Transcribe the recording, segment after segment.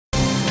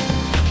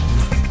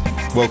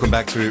Welcome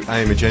back to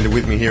AM Agenda.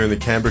 With me here in the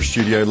Canberra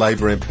studio,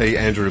 Labor MP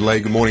Andrew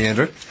Leigh. Good morning,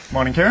 Andrew.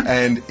 Morning, Kieran.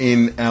 And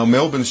in our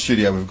Melbourne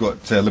studio, we've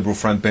got Liberal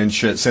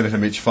frontbench Senator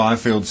Mitch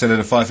Fifield.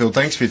 Senator Fifield,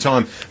 thanks for your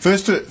time.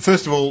 First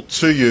of all,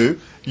 to you,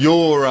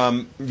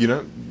 your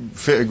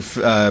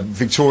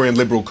Victorian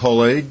Liberal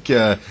colleague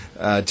Ted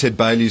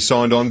Baillieu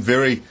signed on,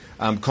 very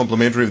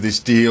complimentary of this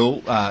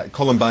deal.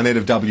 Colin Barnett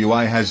of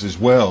WA has as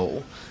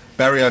well.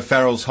 Barry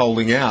O'Farrell's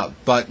holding out,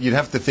 but you'd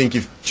have to think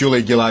if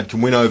Julia Gillard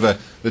can win over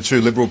the two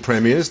Liberal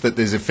premiers that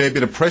there's a fair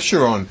bit of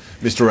pressure on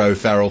Mr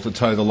O'Farrell to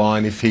toe the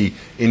line if he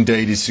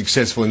indeed is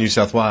successful in New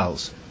South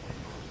Wales.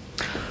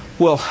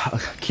 Well,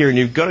 Kieran,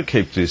 you've got to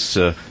keep this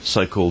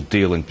so-called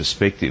deal in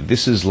perspective.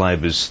 This is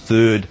Labor's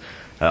third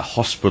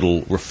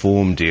hospital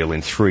reform deal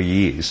in 3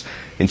 years.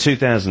 In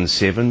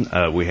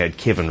 2007, we had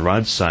Kevin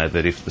Rudd say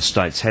that if the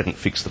states hadn't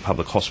fixed the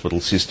public hospital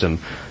system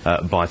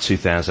by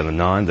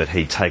 2009, that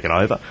he'd take it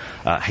over.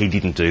 He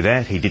didn't do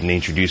that. He didn't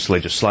introduce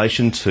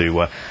legislation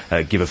to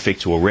give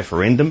effect to a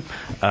referendum.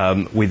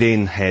 We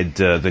then had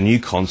the new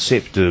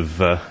concept of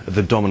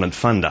the dominant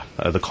funder,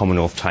 the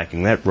Commonwealth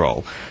taking that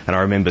role. And I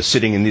remember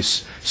sitting in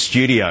this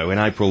studio in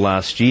April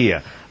last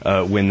year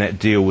when that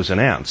deal was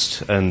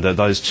announced, and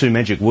those two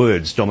magic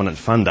words, dominant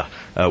funder,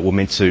 were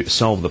meant to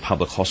solve the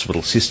public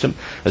hospital system.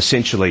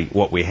 Essentially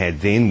what we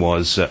had then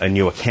was a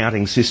new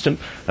accounting system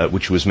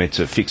which was meant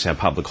to fix our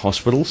public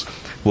hospitals.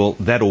 Well,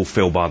 that all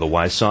fell by the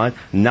wayside.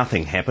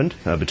 Nothing happened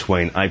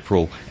between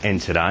April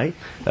and today.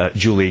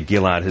 Julia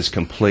Gillard has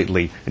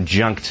completely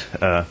junked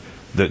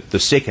the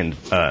second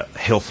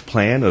health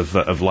plan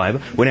of Labor.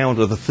 We're now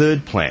onto the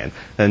third plan,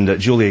 and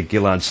Julia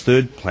Gillard's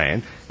third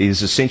plan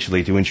is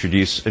essentially to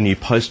introduce a new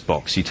post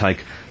box. You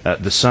take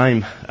the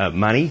same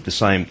money, the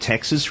same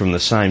taxes from the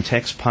same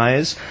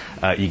taxpayers,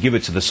 you give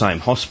it to the same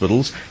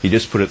hospitals, you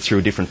just put it through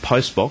a different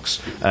post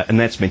box, and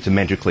that's meant to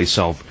magically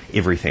solve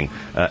everything.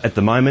 At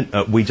the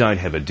moment, we don't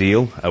have a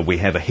deal. We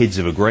have a heads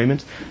of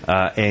agreement,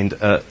 and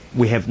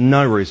we have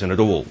no reason at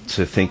all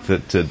to think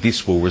that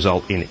this will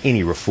result in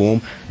any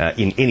reform,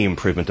 in any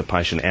improvement to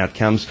patient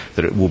outcomes,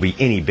 that it will be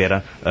any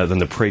better than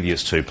the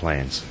previous two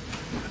plans.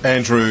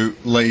 Andrew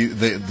Leigh,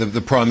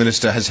 the Prime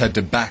Minister has had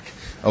to back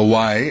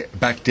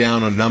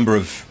down on a number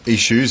of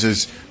issues,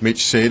 as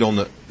Mitch said,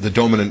 on the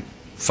dominant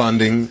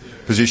funding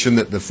position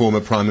that the former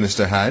Prime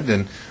Minister had,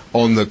 and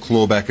on the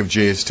clawback of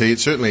GST.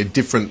 It's certainly a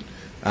different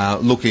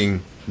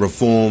looking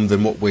reform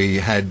than what we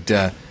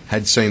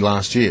had seen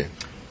last year.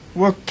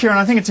 Well, Kieran,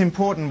 I think it's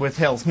important with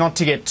health not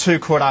to get too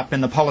caught up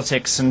in the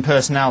politics and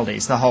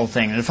personalities, the whole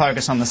thing, and to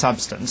focus on the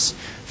substance.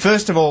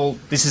 First of all,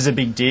 this is a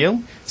big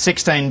deal.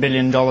 $16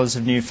 billion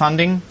of new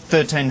funding,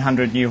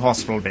 1,300 new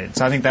hospital beds.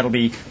 I think that'll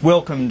be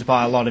welcomed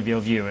by a lot of your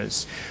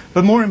viewers.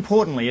 But more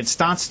importantly, it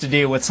starts to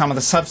deal with some of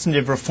the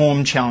substantive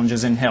reform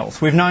challenges in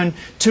health. We've known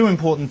two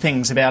important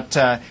things about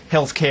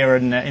health care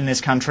in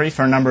this country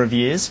for a number of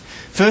years.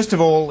 First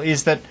of all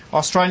is that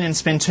Australians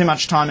spend too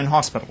much time in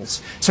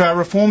hospitals. So our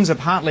reforms are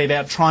partly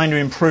about trying to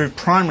improve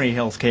primary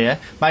health care,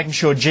 making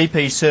sure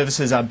GP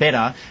services are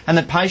better, and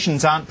that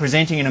patients aren't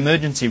presenting in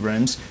emergency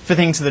rooms for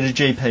things that a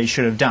GP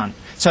should have done.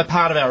 So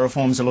part of our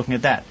reforms are looking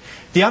at that.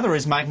 The other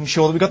is making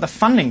sure that we've got the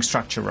funding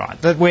structure right,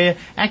 that we're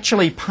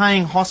actually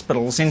paying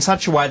hospitals in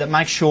such a way that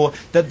makes sure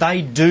that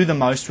they do the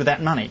most with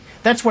that money.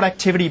 That's what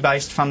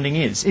activity-based funding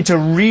is. It's a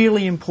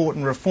really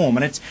important reform,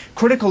 and it's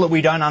critical that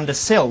we don't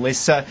undersell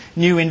this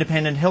new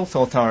independent health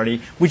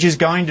authority, which is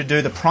going to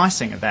do the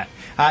pricing of that.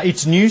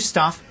 It's new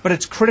stuff, but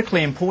it's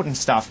critically important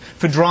stuff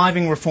for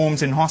driving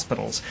reforms in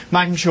hospitals,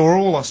 making sure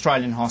all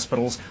Australian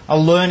hospitals are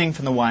learning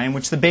from the way in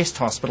which the best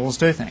hospitals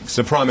do things.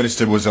 The Prime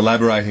Minister was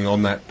elaborating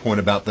on that point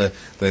about the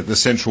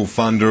central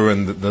funder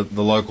and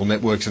the local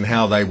networks and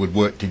how they would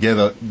work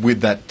together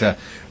with that.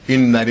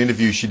 In that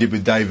interview she did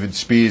with David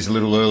Spears a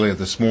little earlier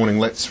this morning,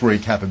 let's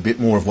recap a bit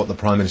more of what the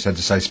Prime Minister had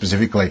to say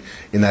specifically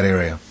in that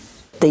area.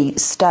 The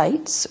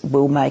states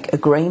will make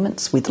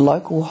agreements with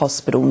local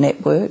hospital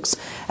networks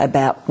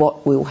about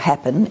what will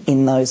happen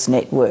in those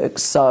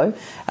networks. So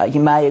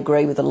you may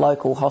agree with a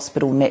local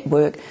hospital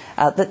network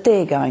that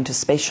they're going to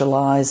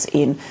specialise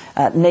in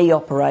knee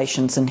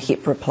operations and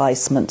hip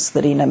replacements,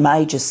 that in a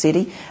major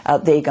city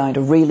they're going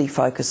to really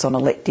focus on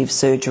elective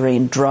surgery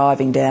and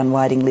driving down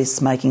waiting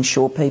lists, making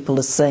sure people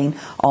are seen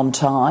on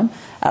time.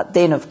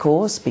 Then, of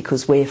course,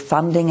 because we're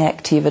funding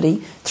activity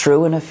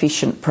through an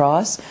efficient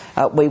price,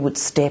 we would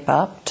step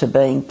up to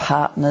being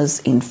partners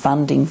in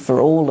funding for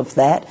all of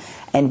that,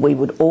 and we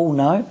would all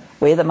know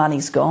where the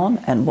money's gone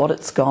and what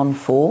it's gone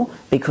for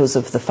because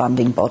of the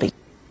funding body.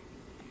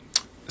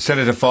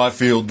 Senator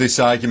Fifield, this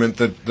argument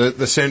that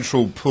the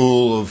central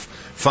pool of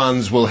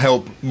funds will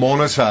help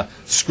monitor,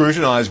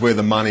 scrutinise where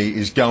the money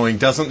is going,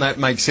 doesn't that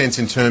make sense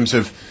in terms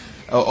of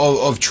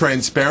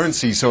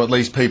transparency, so at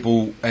least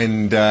people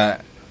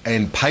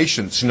and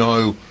patients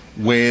know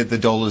where the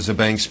dollars are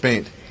being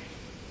spent?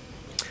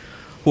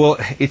 Well,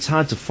 it's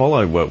hard to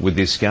follow with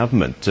this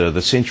government.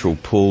 The central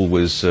pool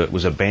was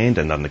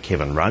abandoned under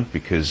Kevin Rudd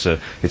because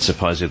it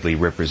supposedly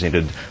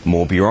represented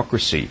more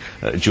bureaucracy.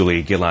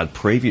 Julia Gillard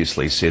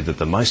previously said that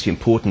the most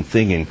important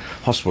thing in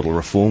hospital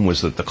reform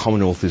was that the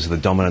Commonwealth is the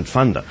dominant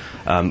funder.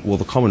 Well,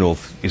 the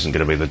Commonwealth isn't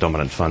going to be the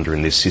dominant funder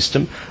in this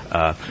system.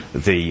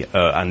 The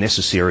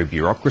unnecessary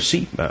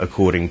bureaucracy,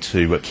 according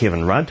to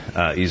Kevin Rudd,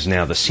 is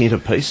now the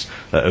centrepiece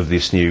of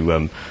this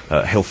new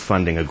health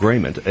funding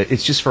agreement.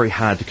 It's just very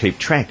hard to keep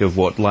track of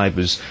what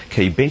Labor's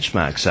key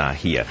benchmarks are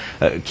here.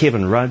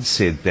 Kevin Rudd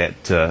said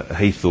that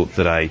he thought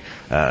that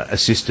a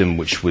system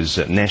which was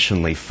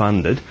nationally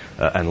funded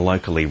and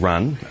locally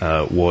run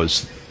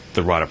was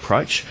the right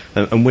approach,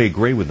 and we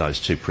agree with those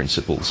two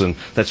principles, and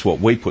that's what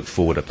we put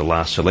forward at the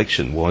last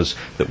election, was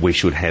that we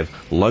should have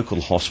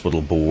local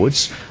hospital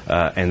boards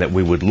and that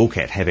we would look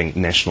at having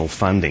national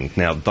funding.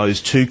 Now,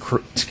 those two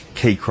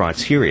key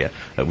criteria,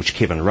 which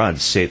Kevin Rudd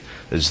set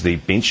as the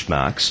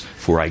benchmarks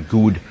for a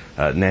good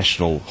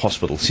national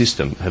hospital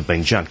system, have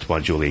been junked by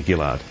Julia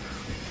Gillard.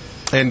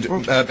 And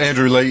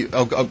Andrew Leigh,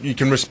 you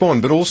can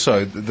respond, but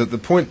also the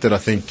point that I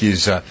think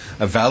is a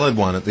valid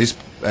one at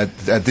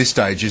this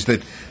stage is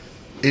that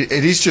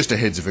it is just a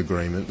heads of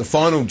agreement. The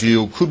final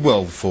deal could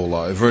well fall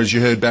over. As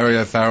you heard Barry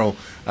O'Farrell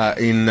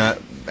in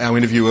our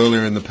interview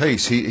earlier in the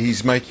piece,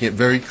 he's making it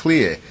very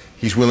clear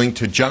he's willing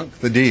to junk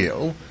the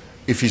deal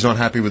if he's not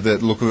happy with the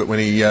look of it when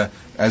he,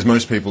 as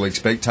most people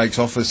expect, takes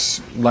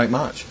office late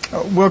March.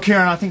 Well,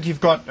 Kieran, I think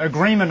you've got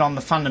agreement on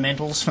the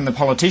fundamentals from the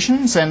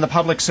politicians, and the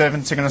public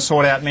servants are going to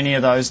sort out many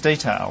of those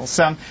details.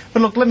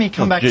 But look, let me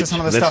come back to some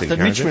of the stuff that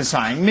Mitch was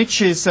saying.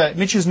 Mitch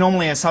is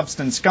normally a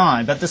substance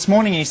guy, but this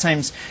morning he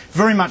seems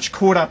very much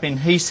caught up in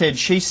he said,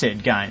 she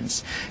said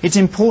games. It's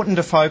important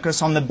to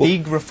focus on the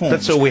big reforms.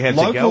 That's all we have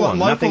to go on.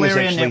 Local Nothing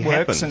area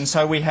networks, and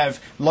so we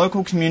have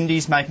local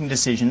communities making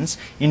decisions,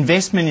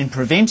 investment in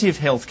preventive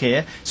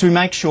healthcare, so we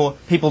make sure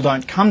people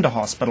don't come to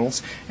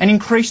hospitals, and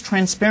increased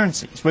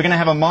transparencies. We're going to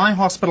have a My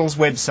Hospitals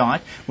website,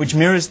 which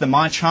mirrors the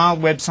My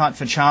Child website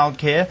for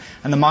childcare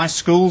and the My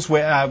Schools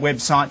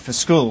website for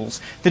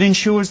schools, that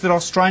ensures that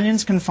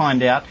Australians can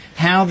find out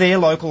how their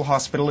local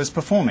hospital is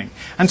performing.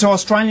 And so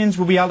Australians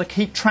will be able to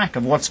keep track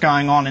of what's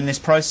going on in this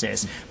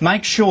process,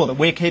 make sure that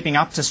we're keeping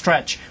up to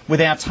scratch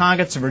with our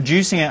targets of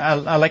reducing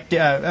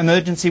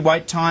emergency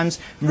wait times,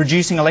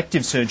 reducing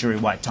elective surgery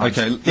wait times.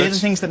 Okay, they're the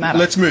things that matter.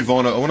 Let's move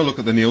on. I want to look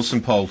at the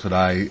Nielsen poll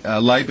today.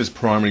 Labor's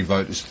primary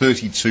vote is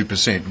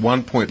 32%,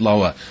 1 point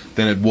lower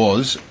than it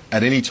was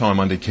at any time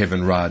under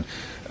Kevin Rudd.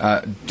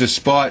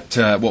 Despite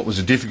what was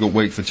a difficult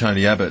week for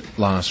Tony Abbott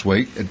last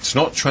week, it's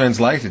not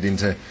translated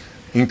into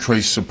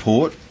increased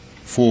support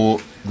for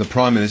the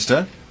Prime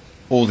Minister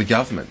or the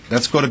government.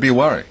 That's got to be a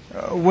worry.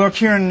 Well,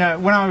 Kieran,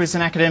 when I was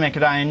an academic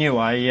at ANU,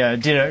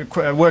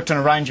 I worked on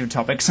a range of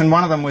topics, and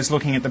one of them was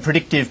looking at the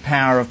predictive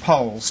power of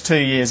polls 2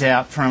 years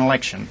out for an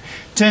election.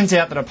 Turns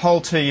out that a poll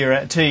 2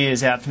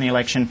 years out from the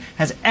election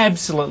has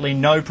absolutely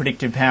no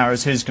predictive power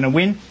as who's going to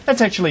win.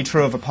 That's actually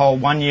true of a poll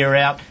 1 year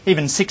out,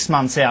 even 6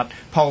 months out.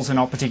 Polls are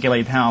not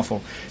particularly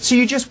powerful. So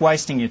you're just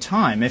wasting your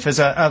time if, as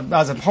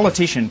a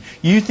politician,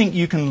 you think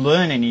you can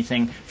learn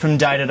anything from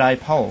day-to-day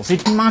polls.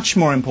 It's much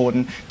more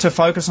important to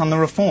focus on the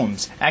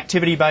reforms,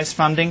 activity-based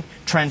funding,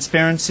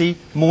 transparency,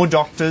 more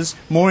doctors,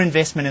 more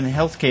investment in the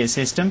healthcare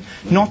system,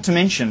 not to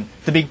mention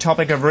the big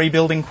topic of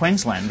rebuilding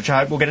Queensland, which I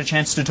hope we'll get a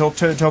chance to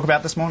talk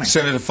about this morning.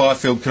 Senator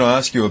Fifield, can I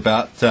ask you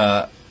about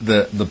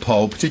the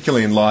poll,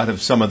 particularly in light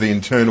of some of the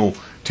internal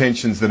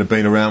tensions that have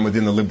been around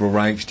within the Liberal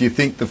ranks? Do you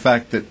think the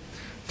fact that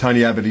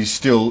Tony Abbott is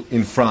still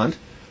in front,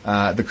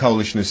 the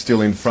coalition is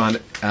still in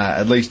front,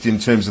 at least in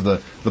terms of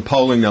the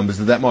polling numbers,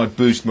 that might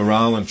boost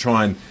morale and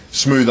try and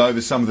smooth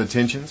over some of the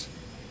tensions?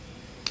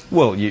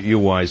 Well, you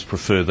always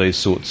prefer these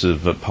sorts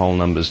of poll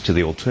numbers to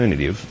the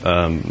alternative,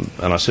 and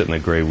I certainly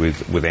agree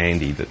with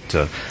Andy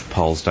that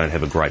polls don't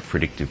have a great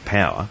predictive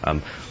power.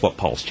 What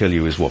polls tell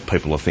you is what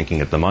people are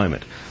thinking at the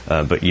moment,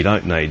 but you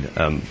don't need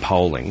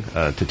polling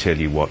to tell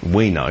you what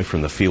we know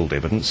from the field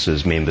evidence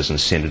as members and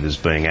senators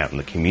being out in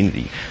the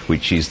community,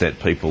 which is that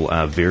people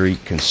are very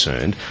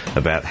concerned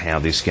about how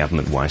this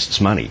government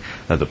wastes money.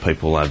 The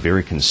people are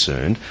very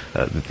concerned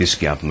that this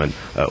government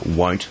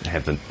won't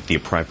have the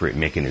appropriate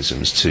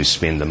mechanisms to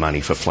spend the money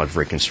for flood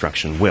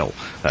reconstruction well,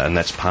 and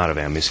that's part of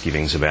our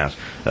misgivings about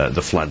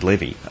the flood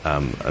levy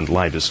and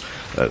Labor's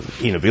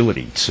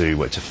inability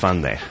to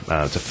fund that,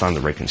 to fund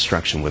the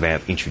reconstruction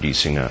without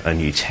introducing a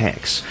new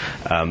tax.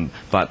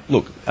 But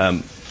look,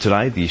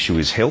 today the issue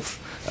is health.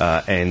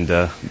 And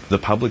the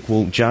public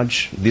will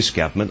judge this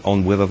government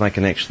on whether they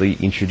can actually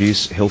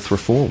introduce health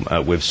reform.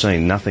 We've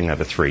seen nothing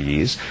over 3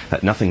 years.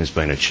 Nothing has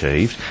been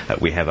achieved.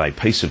 We have a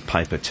piece of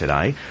paper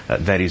today.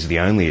 That is the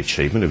only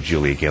achievement of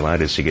Julia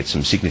Gillard, is to get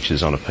some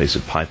signatures on a piece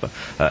of paper,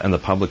 and the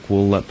public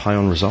will pay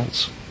on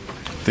results.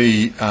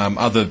 The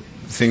other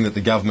thing that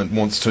the government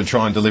wants to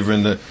try and deliver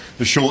in the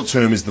short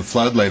term is the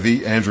flood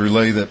levy. Andrew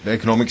Leigh, the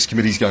Economics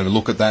Committee, is going to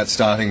look at that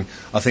starting,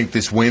 I think,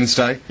 this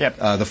Wednesday. Yep.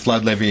 The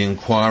flood levy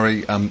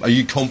inquiry. Are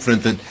you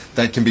confident that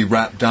that can be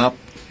wrapped up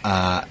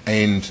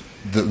and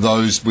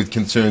those with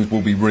concerns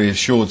will be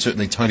reassured.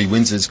 Certainly Tony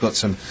Windsor's got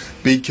some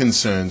big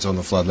concerns on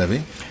the flood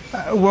levy.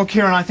 Well,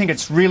 Kieran, I think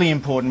it's really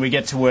important we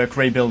get to work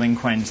rebuilding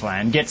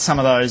Queensland, get some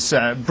of those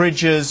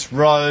bridges,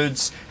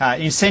 roads,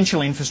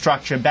 essential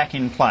infrastructure back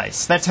in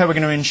place. That's how we're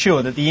going to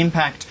ensure that the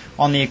impact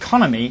on the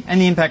economy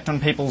and the impact on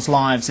people's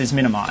lives is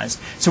minimised.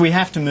 So we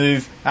have to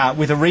move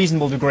with a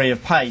reasonable degree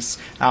of pace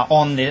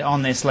on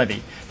this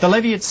levy. The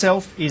levy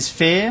itself is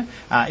fair.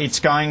 It's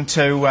going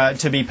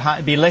to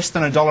be less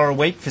than $1 a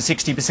week for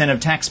 60% of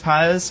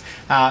taxpayers.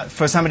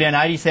 For somebody on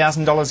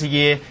 $80,000 a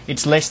year,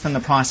 it's less than the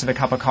price of a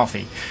cup of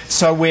coffee.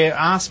 So we're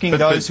asking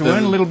those who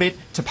earn a little bit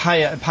to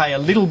pay a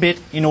little bit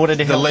in order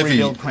to help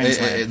rebuild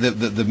Queensland.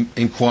 The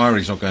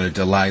inquiry is not going to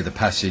delay the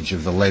passage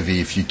of the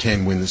levy if you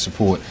can win the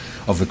support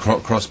of the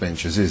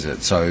crossbenchers, is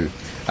it? So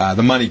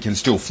the money can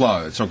still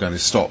flow. It's not going to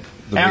stop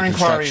the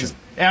reconstruction.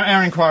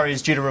 Our inquiry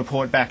is due to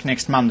report back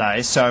next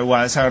Monday, so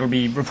it'll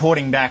be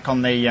reporting back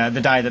on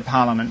the day that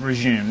Parliament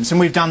resumes. And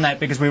we've done that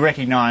because we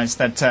recognise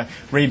that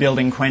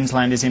rebuilding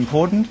Queensland is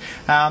important.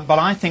 But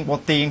I think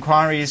what the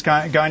inquiry is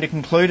going to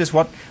conclude is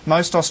what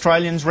most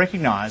Australians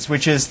recognise,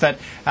 which is that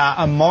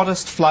a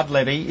modest flood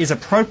levy is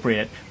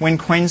appropriate when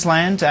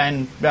Queensland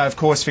and, of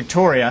course,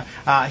 Victoria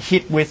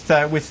hit with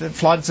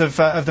floods of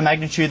the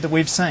magnitude that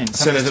we've seen.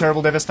 Some of this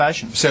terrible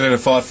devastation. Senator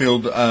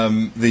Fifield,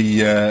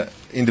 the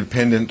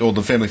Independent, or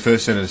the Family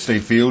First Senator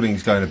Steve Fielding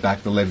is going to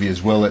back the levy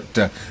as well,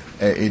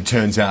 it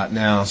turns out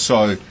now.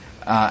 So,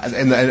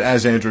 and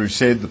as Andrew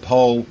said,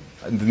 the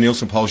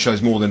Nielsen poll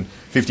shows more than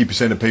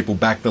 50% of people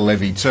back the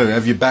levy too.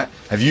 Have you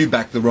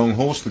backed the wrong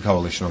horse, the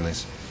coalition, on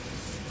this?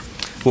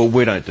 Well,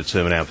 we don't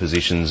determine our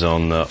positions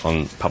on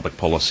public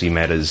policy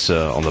matters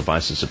on the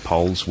basis of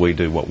polls. We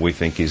do what we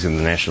think is in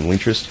the national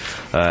interest,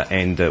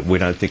 and we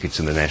don't think it's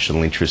in the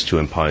national interest to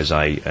impose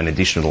an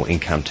additional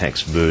income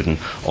tax burden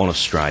on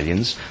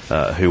Australians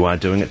who are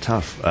doing it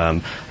tough.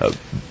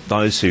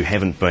 Those who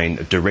haven't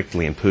been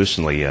directly and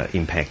personally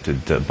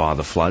impacted by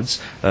the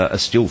floods are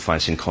still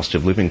facing cost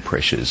of living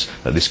pressures.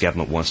 This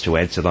government wants to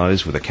add to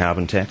those with a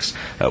carbon tax.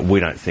 We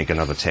don't think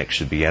another tax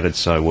should be added,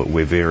 so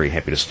we're very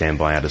happy to stand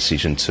by our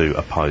decision to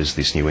oppose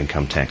this new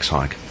income tax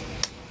hike.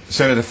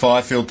 Senator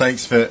Fifield,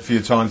 thanks for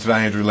your time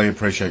today. Andrew Lee,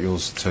 appreciate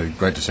yours too.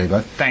 Great to see you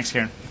both. Thanks,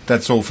 Kieran.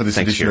 That's all for this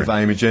edition of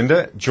AIM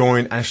Agenda.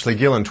 Join Ashley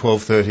Gill at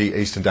 12:30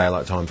 Eastern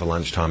Daylight Time for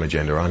Lunchtime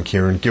Agenda. I'm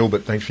Kieran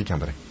Gilbert. Thanks for your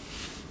company.